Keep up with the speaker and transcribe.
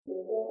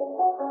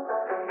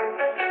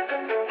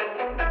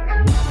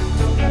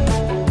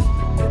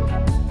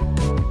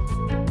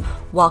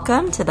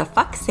Welcome to the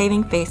Fuck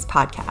Saving Face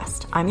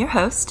podcast. I'm your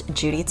host,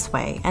 Judy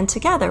Tsui, and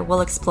together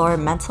we'll explore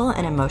mental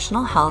and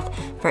emotional health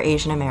for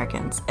Asian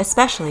Americans,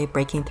 especially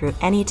breaking through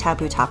any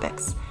taboo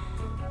topics.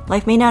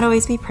 Life may not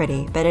always be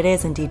pretty, but it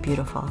is indeed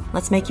beautiful.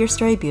 Let's make your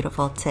story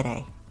beautiful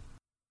today.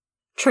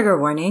 Trigger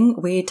warning,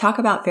 we talk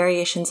about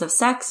variations of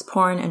sex,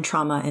 porn, and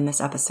trauma in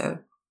this episode.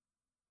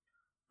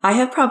 I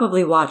have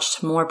probably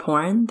watched more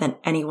porn than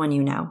anyone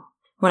you know.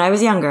 When I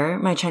was younger,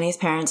 my Chinese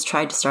parents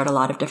tried to start a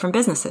lot of different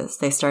businesses.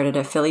 They started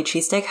a Philly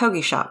cheesesteak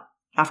hoagie shop,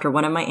 after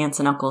one of my aunts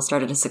and uncles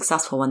started a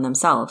successful one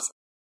themselves,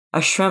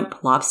 a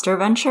shrimp lobster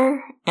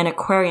venture, an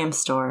aquarium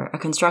store, a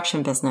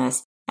construction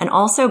business, and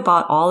also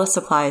bought all the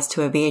supplies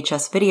to a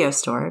VHS video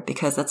store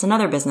because that's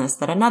another business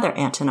that another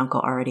aunt and uncle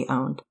already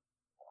owned.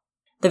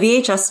 The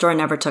VHS store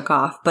never took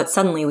off, but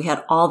suddenly we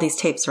had all these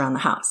tapes around the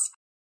house.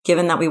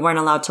 Given that we weren't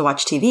allowed to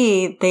watch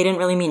TV, they didn't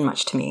really mean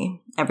much to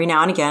me. Every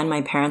now and again,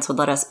 my parents would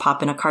let us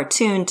pop in a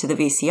cartoon to the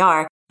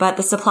VCR, but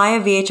the supply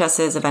of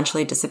VHSs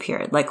eventually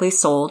disappeared, likely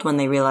sold when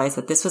they realized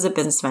that this was a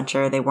business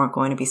venture they weren't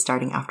going to be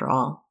starting after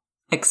all.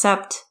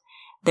 Except,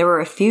 there were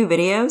a few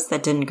videos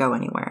that didn't go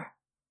anywhere.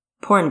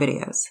 Porn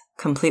videos,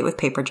 complete with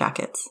paper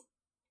jackets.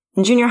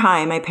 In junior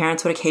high, my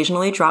parents would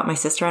occasionally drop my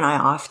sister and I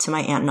off to my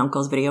aunt and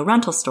uncle's video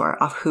rental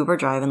store off Hoover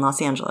Drive in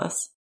Los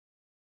Angeles.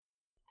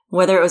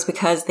 Whether it was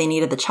because they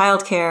needed the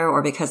childcare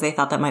or because they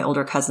thought that my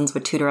older cousins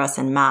would tutor us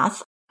in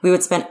math, we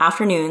would spend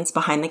afternoons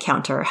behind the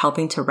counter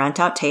helping to rent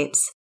out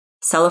tapes,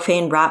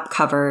 cellophane wrap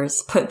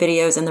covers, put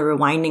videos in the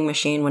rewinding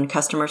machine when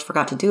customers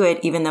forgot to do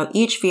it, even though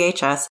each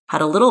VHS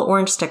had a little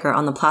orange sticker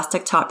on the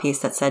plastic top piece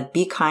that said,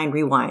 "Be kind,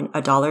 rewind,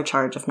 $1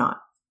 charge if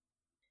not."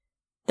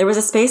 There was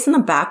a space in the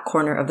back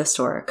corner of the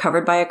store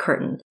covered by a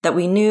curtain that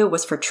we knew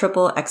was for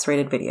triple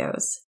X-rated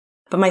videos.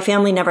 But my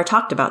family never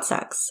talked about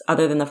sex,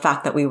 other than the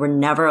fact that we were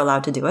never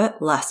allowed to do it,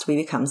 lest we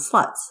become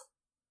sluts.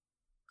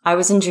 I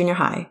was in junior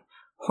high,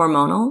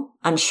 hormonal,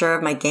 unsure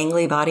of my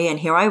gangly body, and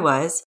here I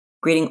was,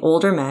 greeting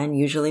older men,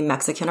 usually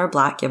Mexican or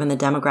black given the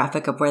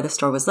demographic of where the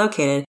store was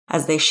located,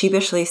 as they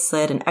sheepishly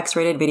slid an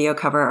X-rated video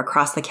cover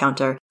across the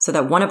counter so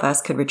that one of us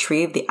could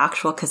retrieve the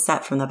actual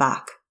cassette from the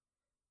back.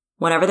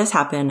 Whenever this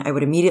happened, I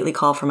would immediately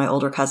call for my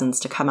older cousins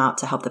to come out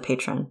to help the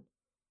patron.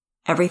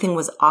 Everything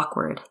was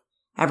awkward.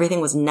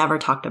 Everything was never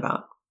talked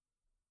about.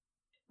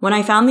 When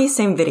I found these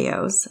same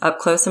videos, up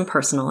close and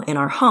personal, in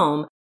our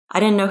home, I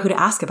didn't know who to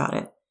ask about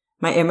it.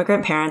 My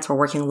immigrant parents were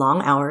working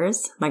long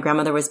hours, my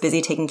grandmother was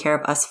busy taking care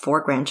of us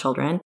 4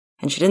 grandchildren,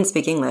 and she didn't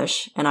speak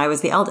English, and I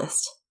was the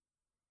eldest.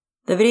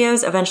 The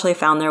videos eventually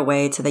found their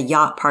way to the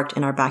yacht parked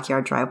in our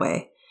backyard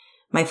driveway.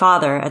 My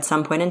father, at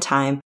some point in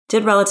time,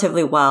 did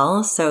relatively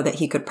well so that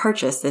he could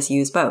purchase this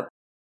used boat.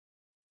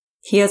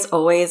 He has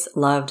always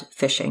loved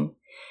fishing.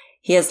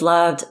 He has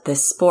loved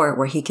this sport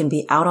where he can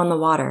be out on the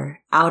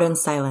water, out in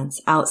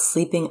silence, out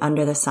sleeping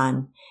under the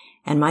sun,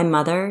 and my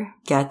mother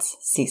gets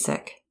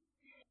seasick.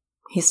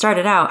 He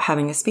started out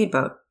having a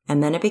speedboat,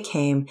 and then it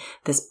became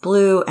this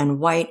blue and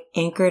white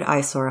anchored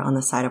eyesore on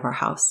the side of our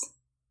house.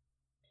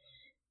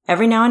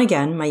 Every now and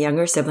again, my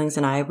younger siblings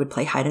and I would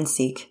play hide and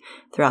seek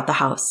throughout the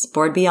house,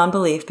 bored beyond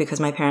belief because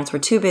my parents were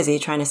too busy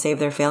trying to save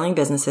their failing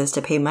businesses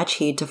to pay much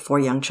heed to 4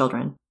 young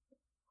children.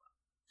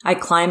 I'd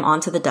climb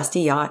onto the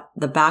dusty yacht,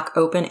 the back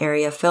open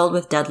area filled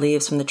with dead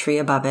leaves from the tree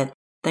above it,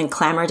 then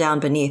clamber down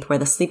beneath where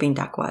the sleeping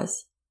deck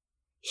was.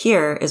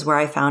 Here is where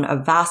I found a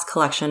vast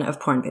collection of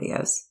porn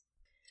videos.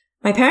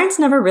 My parents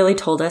never really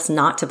told us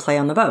not to play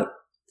on the boat,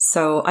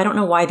 so I don't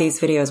know why these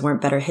videos weren't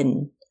better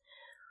hidden.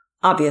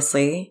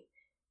 Obviously,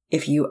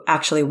 if you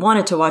actually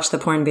wanted to watch the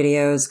porn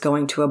videos,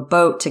 going to a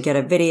boat to get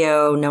a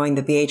video, knowing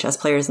the VHS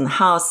players in the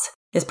house,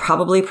 is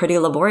probably pretty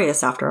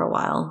laborious after a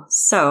while.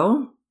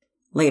 So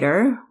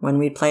later, when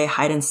we'd play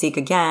hide and seek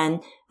again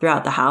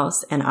throughout the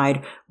house and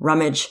I'd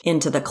rummage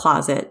into the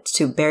closet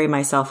to bury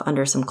myself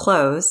under some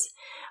clothes,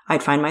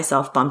 I'd find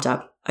myself bumped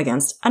up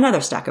against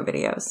another stack of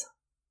videos.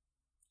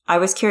 I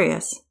was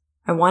curious.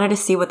 I wanted to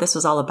see what this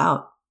was all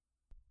about.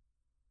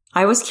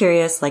 I was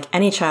curious like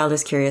any child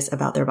is curious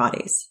about their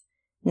bodies.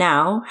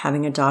 Now,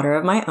 having a daughter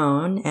of my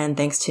own, and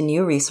thanks to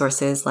new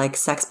resources like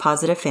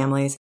sex-positive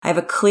families, I have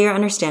a clear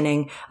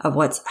understanding of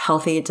what's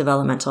healthy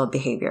developmental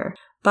behavior.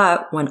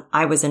 But when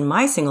I was in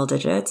my single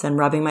digits and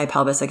rubbing my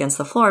pelvis against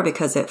the floor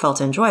because it felt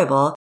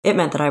enjoyable, it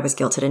meant that I was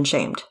guilted and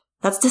shamed.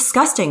 "That's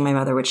disgusting," my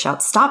mother would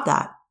shout. "Stop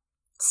that."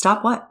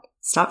 Stop what?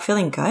 Stop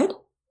feeling good?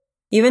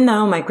 Even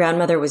though my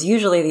grandmother was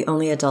usually the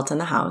only adult in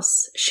the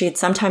house, she'd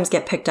sometimes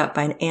get picked up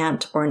by an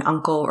aunt or an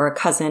uncle or a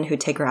cousin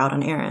who'd take her out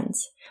on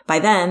errands. By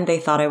then, they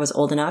thought I was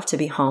old enough to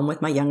be home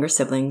with my younger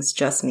siblings,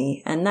 just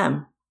me and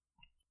them.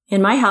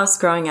 In my house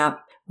growing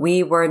up,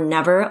 we were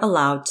never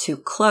allowed to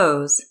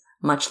close,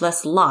 much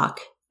less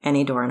lock,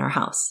 any door in our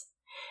house.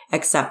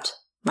 Except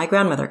my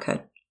grandmother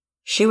could.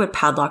 She would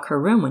padlock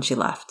her room when she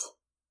left.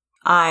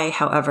 I,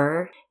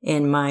 however,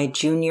 in my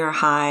junior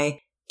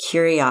high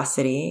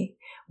curiosity,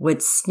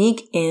 would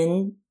sneak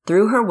in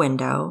through her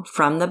window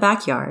from the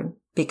backyard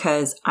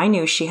because I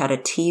knew she had a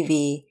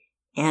TV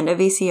and a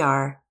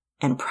VCR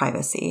and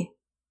privacy.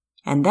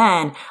 And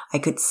then I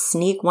could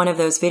sneak one of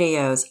those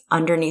videos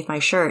underneath my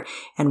shirt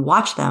and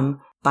watch them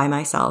by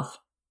myself.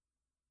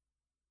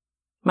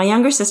 My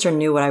younger sister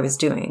knew what I was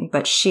doing,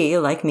 but she,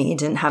 like me,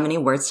 didn't have any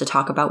words to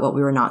talk about what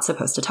we were not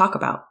supposed to talk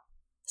about.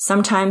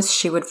 Sometimes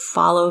she would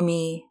follow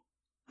me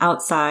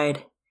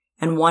outside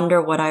and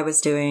wonder what I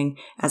was doing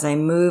as I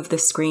moved the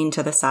screen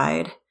to the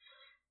side.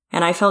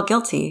 And I felt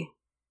guilty.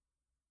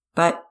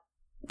 But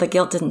the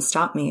guilt didn't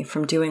stop me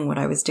from doing what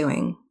I was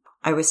doing.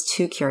 I was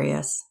too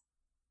curious.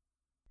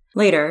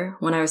 Later,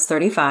 when I was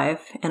 35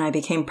 and I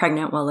became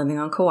pregnant while living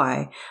on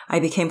Kauai, I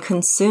became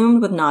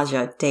consumed with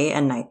nausea day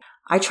and night.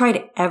 I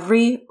tried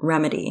every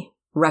remedy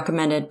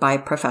recommended by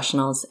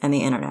professionals and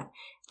the internet.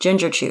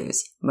 Ginger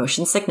chews,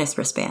 motion sickness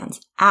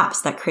wristbands,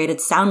 apps that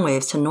created sound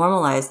waves to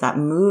normalize that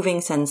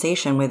moving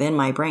sensation within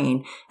my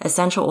brain,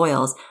 essential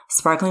oils,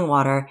 sparkling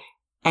water,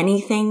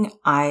 anything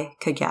I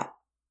could get.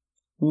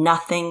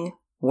 Nothing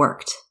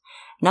worked.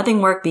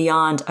 Nothing worked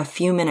beyond a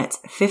few minutes,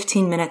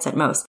 15 minutes at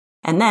most.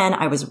 And then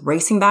I was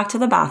racing back to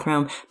the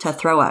bathroom to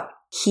throw up,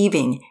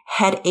 heaving,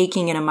 head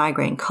aching in a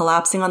migraine,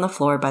 collapsing on the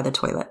floor by the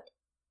toilet.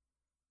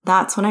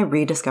 That's when I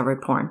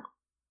rediscovered porn.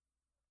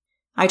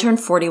 I turned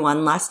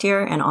 41 last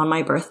year, and on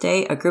my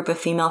birthday, a group of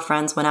female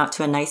friends went out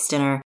to a nice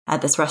dinner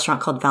at this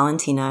restaurant called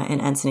Valentina in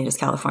Encinitas,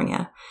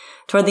 California.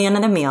 Toward the end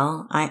of the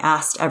meal, I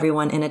asked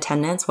everyone in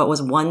attendance what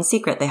was one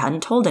secret they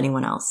hadn't told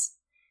anyone else.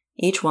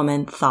 Each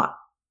woman thought.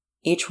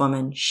 Each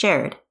woman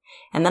shared.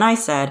 And then I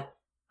said,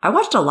 I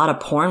watched a lot of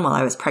porn while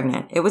I was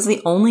pregnant. It was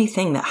the only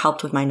thing that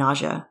helped with my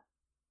nausea.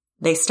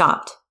 They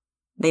stopped.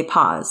 They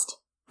paused.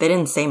 They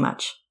didn't say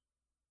much.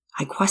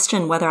 I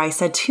questioned whether I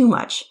said too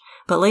much,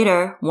 but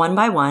later, one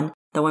by one,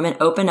 the women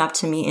opened up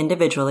to me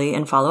individually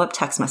in follow-up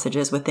text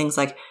messages with things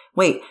like,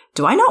 wait,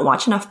 do I not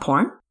watch enough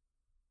porn?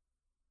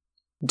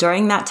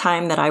 During that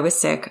time that I was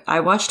sick, I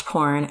watched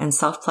porn and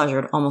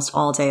self-pleasured almost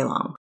all day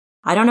long.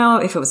 I don't know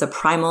if it was a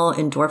primal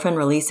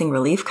endorphin-releasing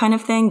relief kind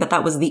of thing, but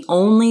that was the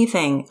only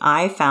thing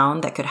I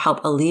found that could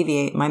help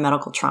alleviate my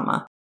medical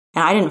trauma.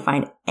 And I didn't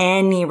find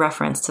any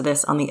reference to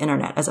this on the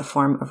internet as a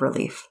form of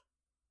relief.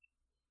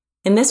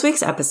 In this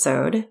week's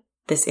episode,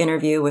 this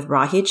interview with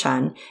Rahi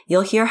Chun,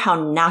 you'll hear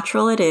how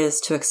natural it is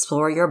to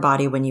explore your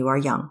body when you are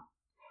young.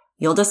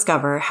 You'll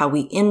discover how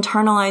we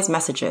internalize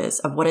messages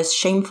of what is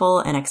shameful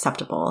and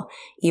acceptable,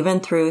 even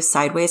through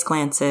sideways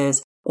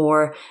glances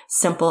or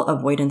simple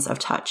avoidance of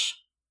touch.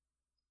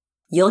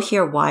 You'll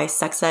hear why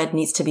sex ed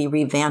needs to be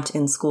revamped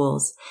in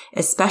schools,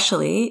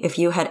 especially if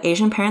you had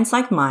Asian parents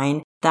like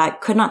mine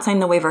that could not sign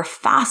the waiver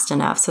fast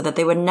enough so that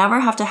they would never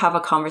have to have a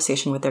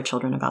conversation with their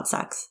children about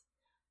sex.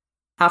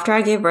 After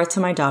I gave birth to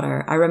my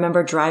daughter, I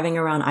remember driving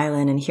around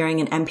Island and hearing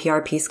an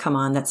NPR piece come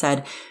on that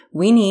said,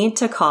 we need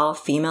to call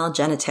female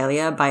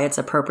genitalia by its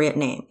appropriate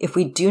name. If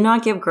we do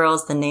not give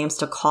girls the names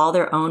to call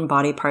their own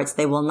body parts,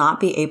 they will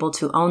not be able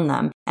to own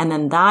them. And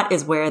then that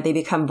is where they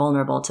become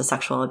vulnerable to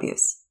sexual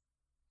abuse.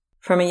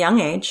 From a young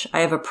age,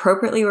 I have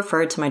appropriately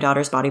referred to my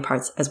daughter's body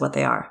parts as what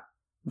they are.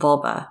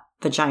 Vulva,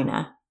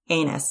 vagina,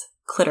 anus,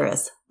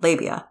 clitoris,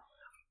 labia.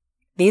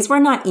 These were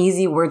not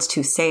easy words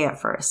to say at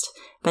first,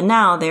 but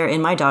now they are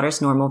in my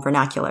daughter's normal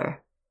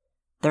vernacular.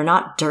 They're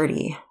not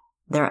dirty.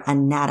 They're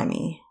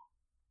anatomy.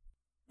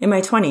 In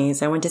my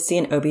 20s, I went to see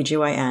an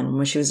OBGYN.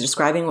 When she was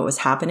describing what was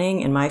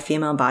happening in my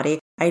female body,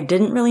 I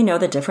didn't really know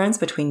the difference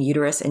between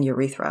uterus and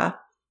urethra.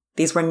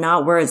 These were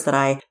not words that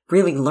I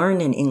really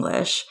learned in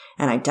English,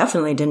 and I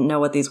definitely didn't know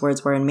what these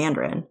words were in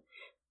Mandarin.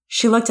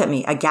 She looked at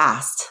me,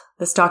 aghast.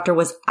 This doctor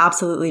was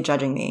absolutely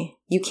judging me.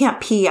 You can't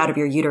pee out of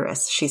your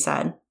uterus, she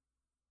said.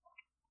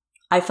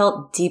 I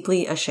felt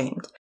deeply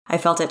ashamed. I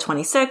felt at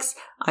 26,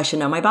 I should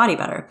know my body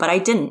better, but I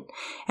didn't.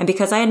 And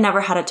because I had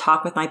never had a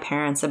talk with my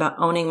parents about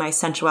owning my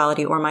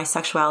sensuality or my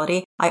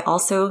sexuality, I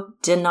also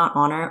did not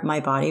honor my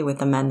body with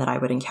the men that I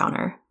would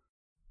encounter.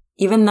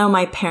 Even though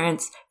my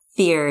parents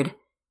feared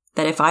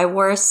that if I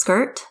wore a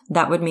skirt,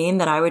 that would mean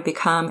that I would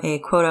become a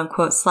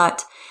quote-unquote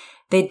slut,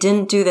 they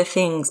didn't do the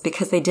things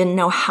because they didn't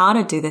know how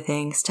to do the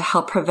things to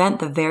help prevent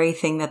the very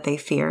thing that they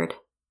feared.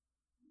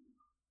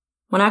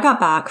 When I got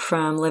back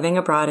from living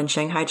abroad in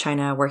Shanghai,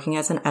 China, working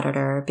as an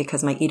editor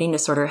because my eating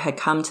disorder had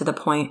come to the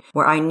point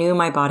where I knew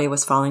my body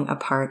was falling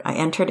apart, I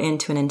entered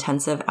into an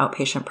intensive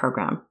outpatient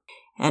program.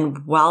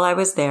 And while I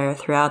was there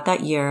throughout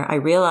that year, I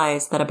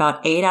realized that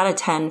about 8 out of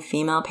 10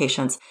 female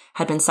patients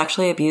had been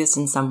sexually abused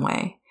in some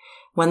way.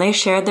 When they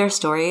shared their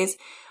stories,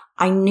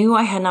 I knew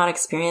I had not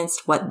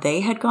experienced what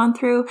they had gone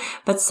through,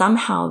 but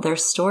somehow their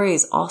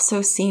stories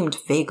also seemed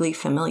vaguely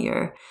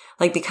familiar.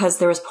 Like because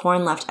there was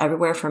porn left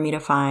everywhere for me to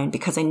find,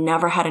 because I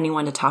never had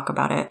anyone to talk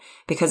about it,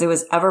 because it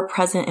was ever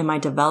present in my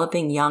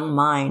developing young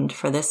mind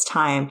for this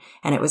time,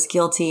 and it was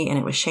guilty and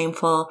it was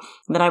shameful,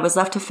 that I was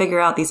left to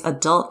figure out these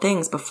adult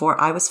things before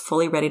I was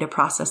fully ready to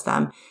process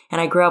them. And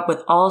I grew up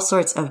with all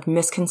sorts of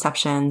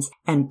misconceptions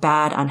and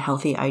bad,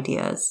 unhealthy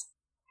ideas.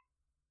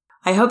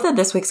 I hope that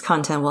this week's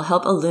content will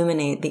help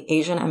illuminate the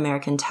Asian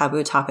American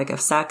taboo topic of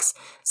sex,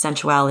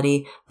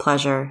 sensuality,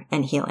 pleasure,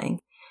 and healing.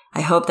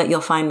 I hope that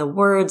you'll find the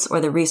words or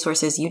the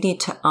resources you need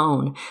to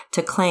own,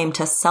 to claim,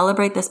 to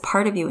celebrate this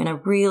part of you in a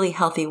really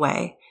healthy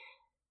way.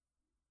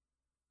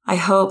 I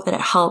hope that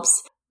it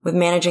helps with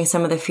managing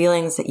some of the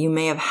feelings that you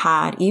may have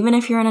had, even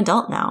if you're an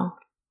adult now,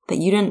 that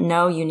you didn't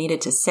know you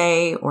needed to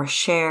say or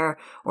share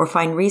or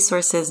find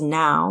resources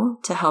now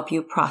to help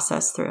you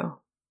process through.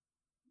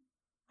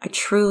 I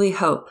truly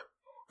hope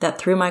that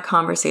through my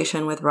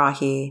conversation with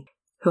Rahi,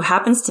 who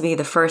happens to be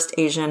the first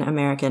Asian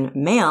American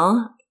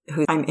male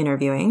who I'm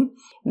interviewing,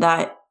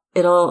 that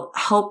it'll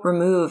help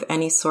remove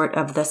any sort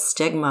of the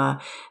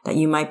stigma that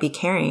you might be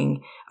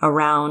carrying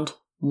around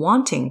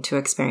wanting to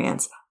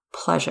experience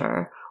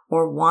pleasure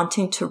or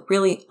wanting to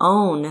really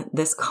own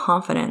this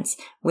confidence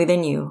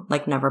within you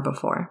like never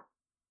before.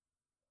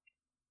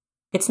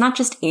 It's not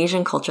just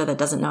Asian culture that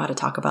doesn't know how to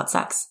talk about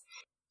sex.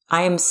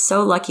 I am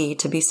so lucky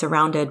to be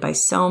surrounded by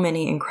so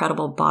many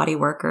incredible body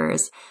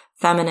workers,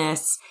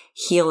 feminists,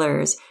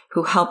 healers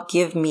who help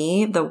give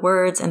me the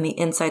words and the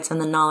insights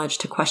and the knowledge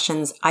to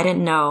questions I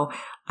didn't know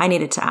I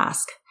needed to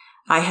ask.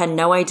 I had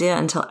no idea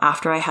until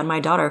after I had my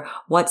daughter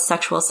what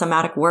sexual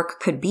somatic work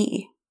could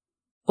be.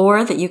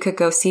 Or that you could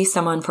go see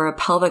someone for a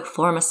pelvic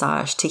floor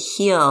massage to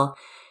heal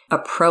a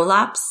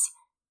prolapse,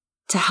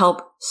 to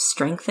help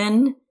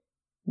strengthen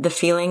the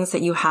feelings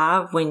that you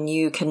have when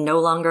you can no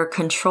longer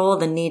control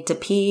the need to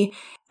pee.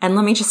 And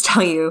let me just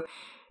tell you,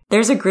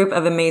 there's a group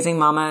of amazing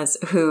mamas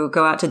who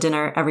go out to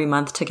dinner every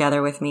month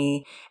together with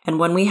me. And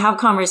when we have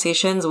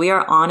conversations, we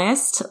are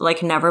honest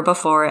like never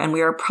before. And we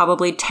are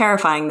probably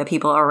terrifying the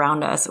people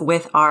around us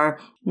with our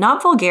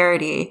not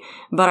vulgarity,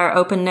 but our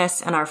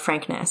openness and our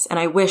frankness. And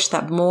I wish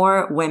that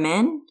more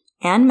women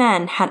and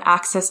men had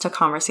access to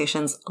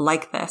conversations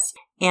like this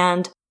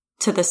and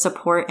to the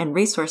support and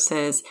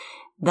resources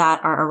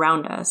that are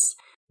around us.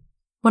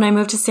 When I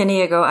moved to San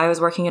Diego, I was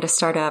working at a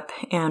startup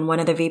and one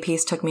of the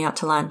VPs took me out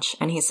to lunch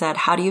and he said,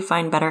 how do you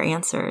find better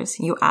answers?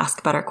 You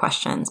ask better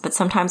questions, but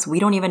sometimes we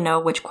don't even know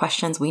which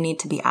questions we need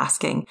to be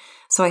asking.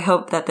 So I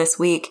hope that this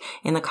week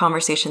in the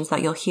conversations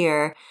that you'll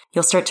hear,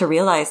 you'll start to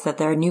realize that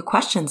there are new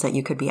questions that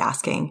you could be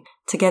asking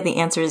to get the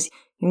answers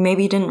you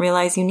maybe didn't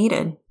realize you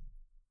needed.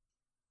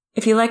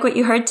 If you like what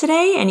you heard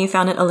today and you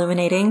found it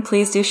illuminating,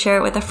 please do share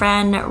it with a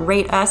friend,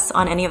 rate us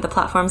on any of the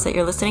platforms that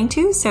you're listening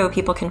to so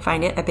people can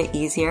find it a bit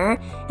easier,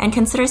 and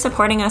consider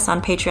supporting us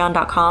on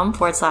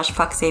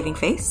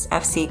patreon.com/fucksavingface,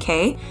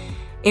 FCK.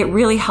 It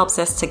really helps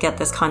us to get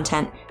this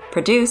content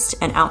produced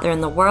and out there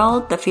in the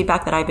world. The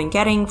feedback that I've been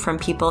getting from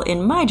people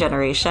in my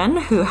generation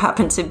who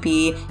happen to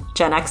be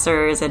Gen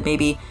Xers and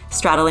maybe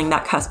straddling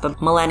that cusp of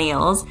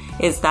millennials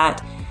is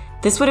that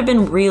this would have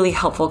been really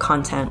helpful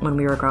content when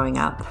we were growing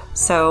up.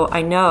 So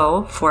I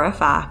know for a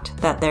fact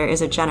that there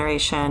is a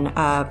generation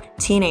of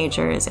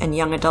teenagers and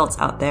young adults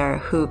out there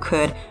who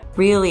could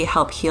really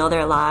help heal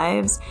their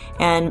lives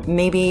and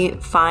maybe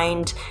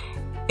find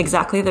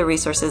exactly the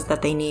resources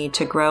that they need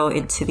to grow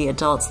into the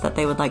adults that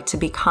they would like to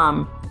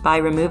become by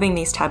removing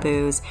these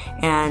taboos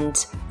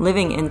and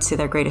living into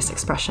their greatest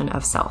expression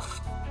of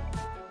self.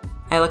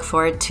 I look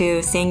forward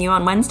to seeing you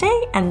on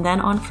Wednesday and then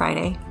on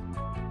Friday.